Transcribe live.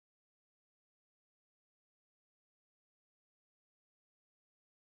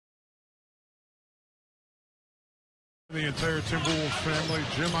The entire Timberwolves family.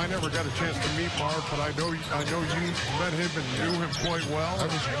 Jim, I never got a chance to meet Mark, but I know you met him and knew him quite well. That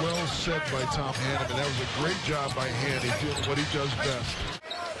was well said by Tom Hanneman. That was a great job by Hanny doing what he does best.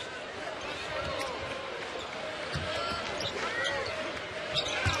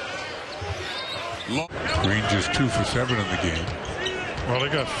 Green just 2 for 7 in the game. Well, they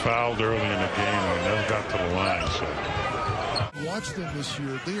got fouled early in the game and never got to the line. So watch them this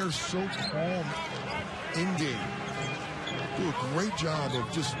year. They are so calm in game. Do a great job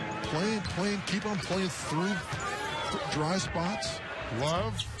of just playing, keep on playing through dry spots.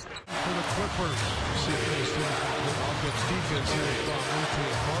 Love for the Clippers. See if they still offense defense here.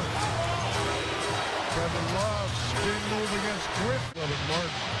 Kevin Love, spin move against Quick.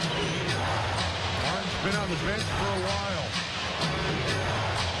 Martin. Martin's been on the bench for a while.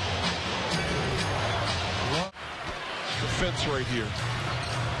 Love. The fence right here.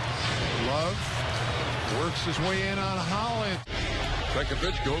 Love works his way in on Holland. Second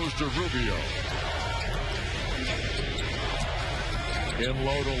pitch goes to Rubio. In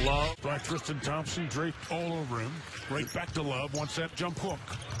low to Love. By Tristan Thompson, draped all over him. Right back to Love. Wants that jump hook.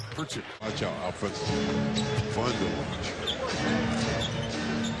 Hurts it. Watch out, offense. Fun to watch.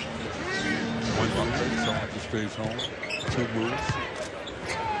 One move, someone just stays home. 2 moves.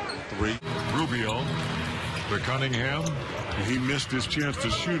 3. Rubio. For Cunningham. He missed his chance to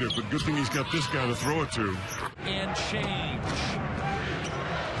shoot it, but good thing he's got this guy to throw it to. And change.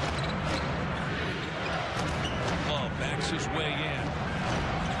 Love backs his way in.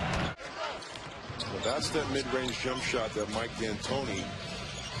 Well, that's that mid-range jump shot that Mike D'Antoni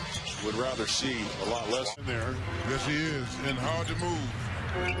would rather see a lot less. In there. Yes, he is. And hard to move.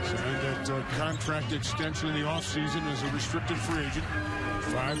 Signed that contract extension in the offseason as a restricted free agent.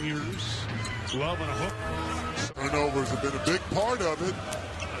 5 years. Love and a hook. Turnovers have been a big part of it.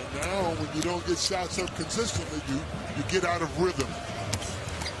 And now, when you don't get shots up consistently, you get out of rhythm.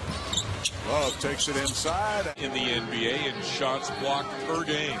 Love takes it inside. In the NBA in shots blocked per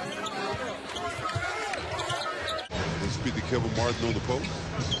game. Let's beat the Kevin Martin on the post.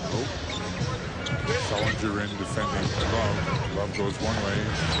 Nope. Sullinger in defending Love. Love goes one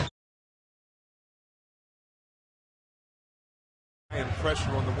way. And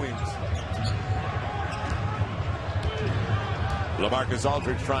pressure on the wings. LaMarcus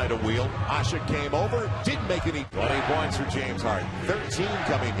Aldridge trying to wheel. Asha came over, didn't make any. 20 points for James Harden. 13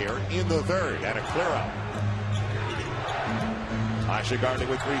 coming here in the third, and a clear out. Asha guarding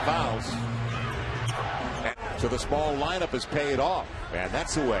with 3 fouls. So the small lineup has paid off, and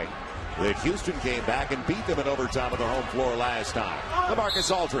that's the way that Houston came back and beat them in overtime on their home floor last time.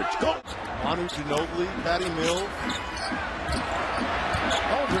 LaMarcus Aldridge. Go! Manu Ginobili, Patty Mills.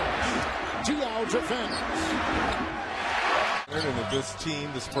 Aldridge. Diallo defends. And that this team,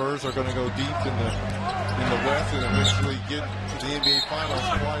 the Spurs, are going to go deep in the West and eventually get to the NBA Finals.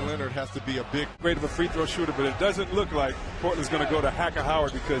 Kawhi Leonard has to be a big, great of a free throw shooter, but it doesn't look like Portland's going to go to Hacker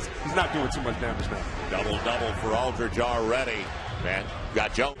Howard because he's not doing too much damage now. Double-double for Aldridge already. Man,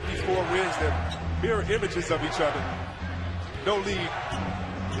 got Joe. These 4 wins that mirror images of each other. No lead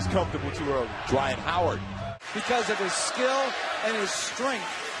is comfortable too early. Dwight Howard. Because of his skill and his strength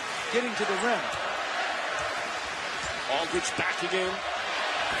getting to the rim. Aldridge back again.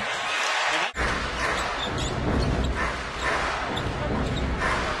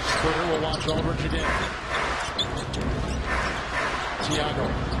 Splitter will watch Aldridge again. Tiago.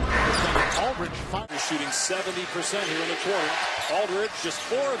 Aldridge Shooting 70% here in the quarter. Aldridge just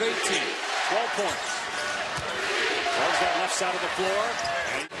 4 of 18. 12 points. Loves that left side of the floor.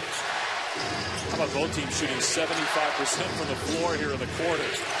 How about both teams shooting 75% from the floor here in the quarter?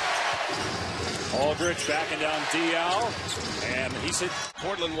 Aldridge backing down Diallo, and he said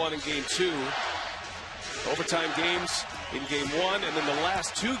Portland won in game 2. Overtime games in game 1, and then the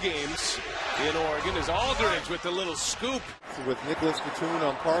last 2 games in Oregon is Aldridge with the little scoop. With Nicholas Batum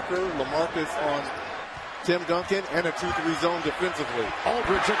on Parker, LaMarcus on Tim Duncan, and a 2-3 zone defensively.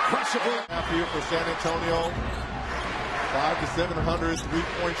 Aldridge aggressively. Half here for San Antonio. 500 to 700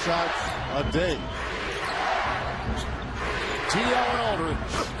 3-point shots a day. Diallo and Aldridge.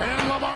 And LaMarcus.